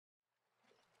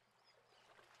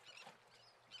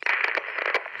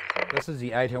This is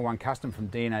the 801 Custom from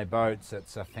DNA Boats.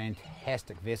 It's a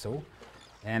fantastic vessel,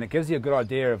 and it gives you a good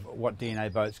idea of what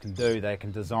DNA Boats can do. They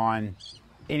can design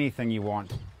anything you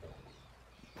want.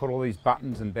 Put all these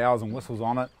buttons and bells and whistles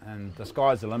on it, and the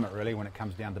sky's the limit really when it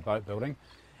comes down to boat building.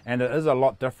 And it is a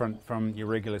lot different from your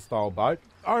regular style boat.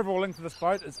 Overall length of this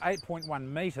boat is 8.1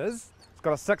 metres. It's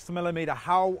got a 6mm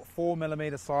hull,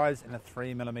 4mm size, and a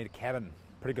 3mm cabin.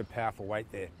 Pretty good powerful weight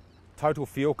there. Total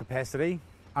fuel capacity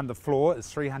under floor is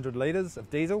 300 litres of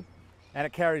diesel, and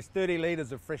it carries 30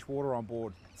 litres of fresh water on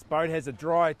board. This boat has a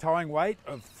dry towing weight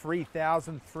of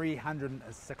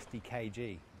 3,360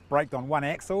 kg. Braked on one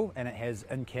axle, and it has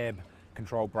in-cab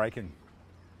control braking.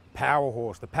 Power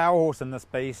horse. The power horse in this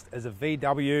beast is a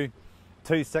VW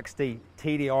 260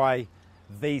 TDI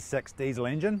V6 diesel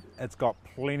engine. It's got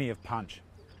plenty of punch.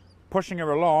 Pushing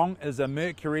her along is a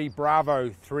Mercury Bravo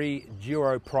 3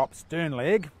 duo prop stern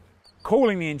leg.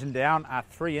 Cooling the engine down are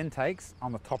 3 intakes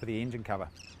on the top of the engine cover,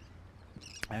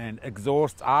 and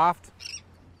exhausts aft,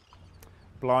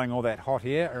 blowing all that hot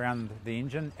air around the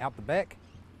engine out the back,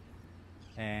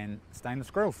 and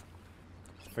stainless grills.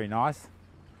 It's very nice.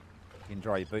 You can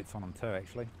dry your boots on them too,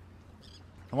 actually.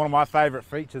 And one of my favourite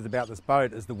features about this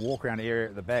boat is the walk around area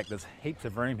at the back. There's heaps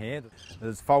of room here.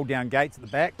 There's fold down gates at the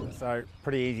back, so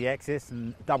pretty easy access,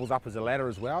 and doubles up as a ladder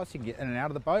as well, so you can get in and out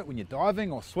of the boat when you're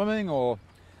diving or swimming or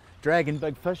dragging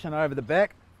big fish in over the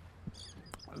back.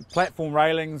 Platform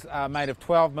railings are made of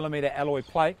 12mm alloy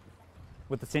plate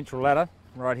with the central ladder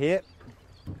right here.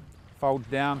 Folds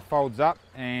down, folds up,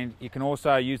 and you can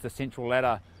also use the central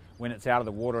ladder when it's out of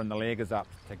the water and the leg is up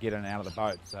to get in and out of the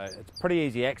boat. So it's pretty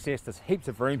easy access. There's heaps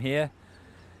of room here.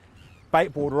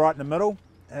 Bait board right in the middle.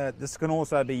 This can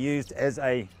also be used as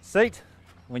a seat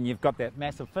when you've got that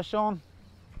massive fish on.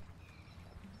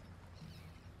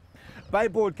 Bait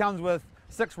board comes with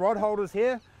 6 rod holders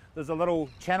here. There's a little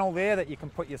channel there that you can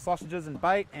put your sausages and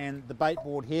bait, and the bait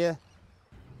board here.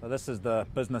 So this is the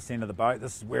business end of the boat.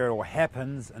 This is where it all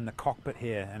happens in the cockpit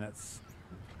here, and it's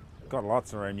got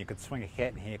lots of room. You could swing a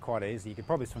cat in here quite easy. You could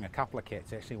probably swing a couple of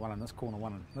cats actually, one in this corner,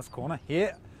 one in this corner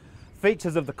here.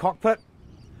 Features of the cockpit: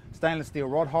 stainless steel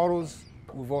rod holders.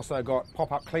 We've also got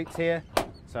pop-up cleats here,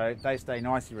 so they stay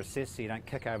nicely recessed so you don't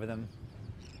kick over them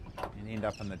and end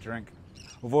up in the drink.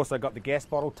 We've also got the gas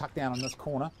bottle tucked down in this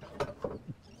corner.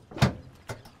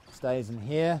 Stays in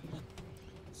here.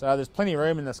 So there's plenty of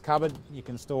room in this cupboard. You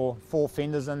can store 4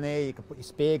 fenders in there. You can put your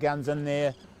spare guns in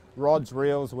there, rods,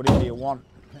 reels, whatever you want.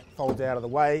 That folds out of the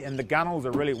way. And the gunnels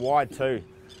are really wide too.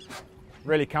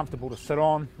 Really comfortable to sit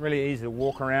on, really easy to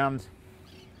walk around.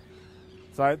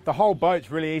 So the whole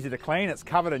boat's really easy to clean. It's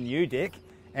covered in Udek.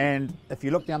 And if you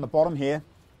look down the bottom here,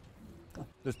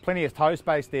 there's plenty of toe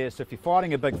space there, so if you're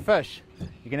fighting a big fish,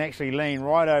 you can actually lean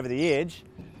right over the edge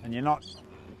and you're not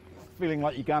feeling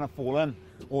like you're going to fall in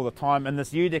all the time. And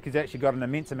this Udek has actually got an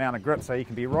immense amount of grip, so you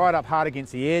can be right up hard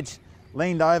against the edge,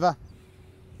 leaned over,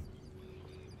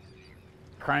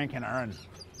 cranking her in.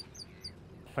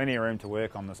 Plenty of room to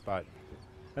work on this boat.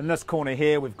 In this corner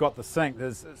here, we've got the sink.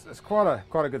 It's quite a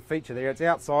good feature there. It's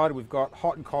outside. We've got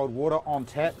hot and cold water on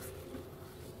tap.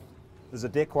 There's a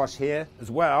deck wash here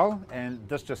as well, and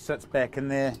this just sits back in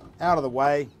there, out of the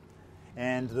way.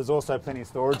 And there's also plenty of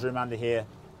storage room under here.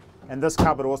 And this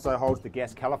cupboard also holds the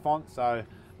gas califont, so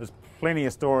there's plenty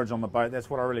of storage on the boat. That's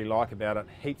what I really like about it.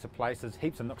 Heaps of places,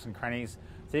 heaps of nooks and crannies.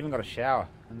 It's even got a shower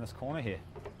in this corner here.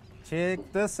 Check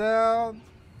this out.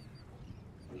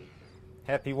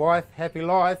 Happy wife, happy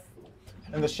life.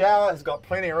 And the shower has got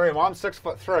plenty of room. I'm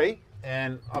 6'3",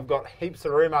 and I've got heaps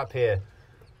of room up here.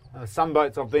 Some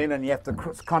boats I've been in, you have to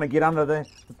kind of get under there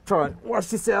to try and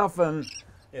wash yourself, and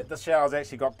yeah, this shower's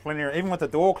actually got plenty of, even with the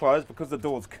door closed, because the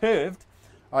door's curved,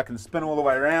 I can spin all the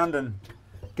way around and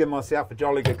give myself a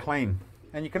jolly good clean.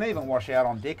 And you can even wash out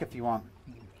on deck if you want.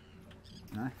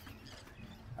 No?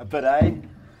 A bidet.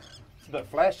 It's a bit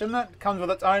flash, isn't it? Comes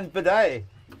with its own bidet.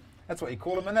 That's what you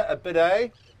call them, isn't it? A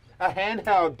bidet. A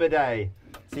handheld bidet.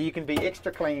 So you can be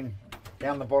extra clean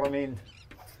down the bottom end.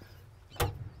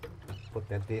 Put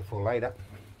that there for later.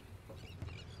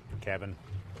 Cabin.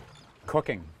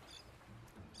 Cooking.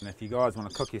 And if you guys want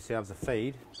to cook yourselves a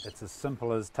feed, it's as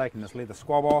simple as taking this leather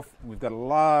squab off. We've got a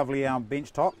lovely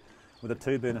bench top with a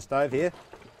 2-burner stove here.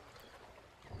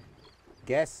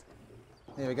 Gas.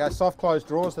 There we go. Soft closed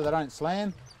drawers so they don't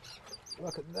slam.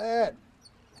 Look at that.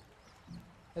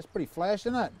 That's pretty flash,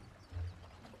 isn't it?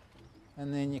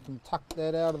 And then you can tuck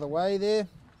that out of the way there.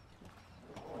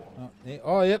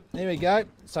 Oh, yep, there we go.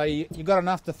 So you've got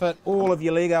enough to fit all of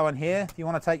your Lego in here. If you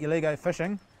want to take your Lego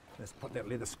fishing, let's put that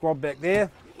leather squab back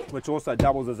there, which also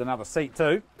doubles as another seat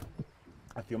too.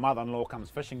 If your mother-in-law comes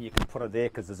fishing, you can put her there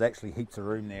because there's actually heaps of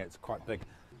room there. It's quite big.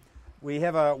 We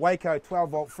have a Waeco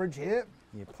 12-volt fridge here.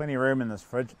 Yeah, plenty of room in this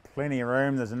fridge, plenty of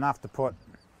room. There's enough to put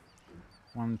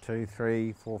 1, 2,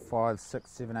 3, 4, 5,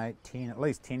 6, 7, 8, 10, at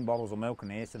least 10 bottles of milk in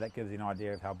there, so that gives you an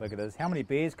idea of how big it is. How many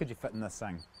beers could you fit in this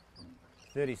thing?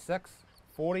 36,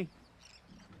 40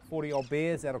 odd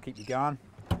beers, that'll keep you going.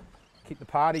 Keep the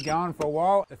party going for a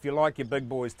while. If you like your big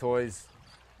boys toys,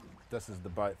 this is the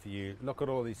boat for you. Look at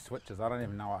all these switches. I don't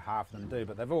even know what half of them do,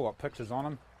 but they've all got pictures on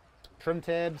them. Trim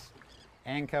tabs,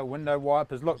 anchor, window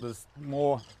wipers. Look, there's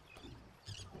more.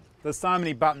 There's so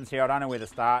many buttons here, I don't know where to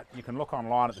start. You can look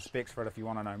online at the specs for it if you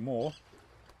want to know more.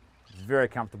 It's very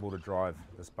comfortable to drive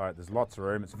this boat. There's lots of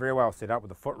room. It's very well set up with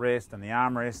the footrest and the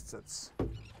armrests. It's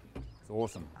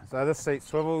awesome. So this seat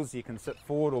swivels. You can sit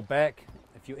forward or back.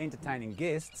 If you're entertaining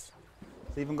guests,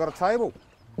 it's even got a table.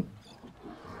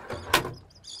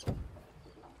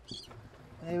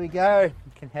 There we go.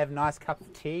 You can have a nice cup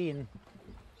of tea and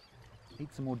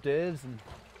eat some hors d'oeuvres.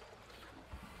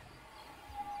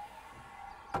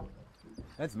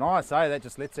 That's nice, eh? That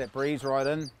just lets that breeze right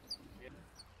in.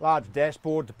 Large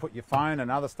dashboard to put your phone and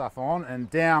other stuff on.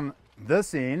 And down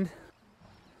this end,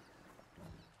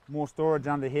 more storage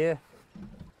under here.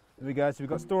 There we go. So we've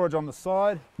got storage on the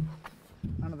side,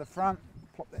 under the front.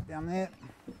 Plop that down there.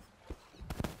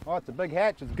 Oh, it's a big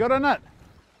hatch. It's good, isn't it?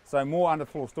 So more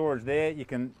underfloor storage there. You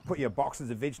can put your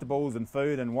boxes of vegetables and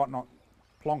food and whatnot,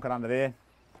 plonk it under there.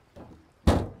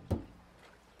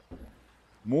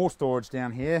 More storage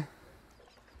down here.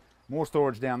 More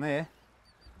storage down there.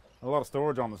 A lot of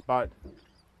storage on this boat.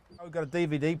 We've got a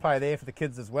DVD player there for the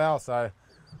kids as well, so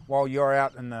while you're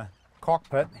out in the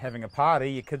cockpit having a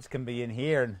party, your kids can be in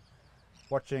here and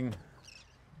watching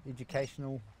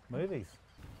educational movies.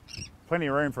 Plenty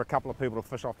of room for a couple of people to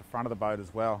fish off the front of the boat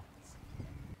as well.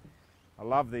 I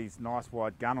love these nice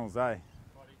wide gunnels, eh?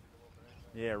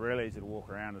 Yeah, really easy to walk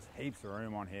around. There's heaps of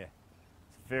room on here.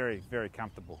 It's very, very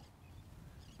comfortable.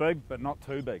 Big, but not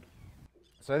too big.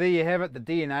 So there you have it, the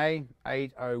DNA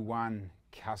 801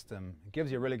 Custom. It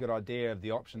gives you a really good idea of the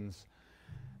options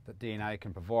that DNA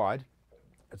can provide.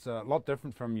 It's a lot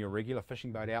different from your regular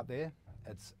fishing boat out there.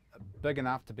 It's big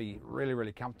enough to be really,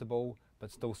 really comfortable,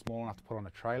 but still small enough to put on a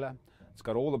trailer. It's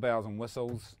got all the bells and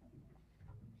whistles.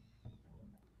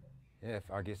 Yeah,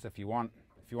 I guess if you want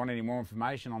any more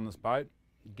information on this boat,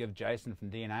 give Jason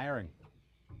from DNA a ring.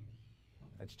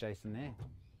 That's Jason there.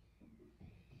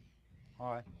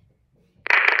 Hi.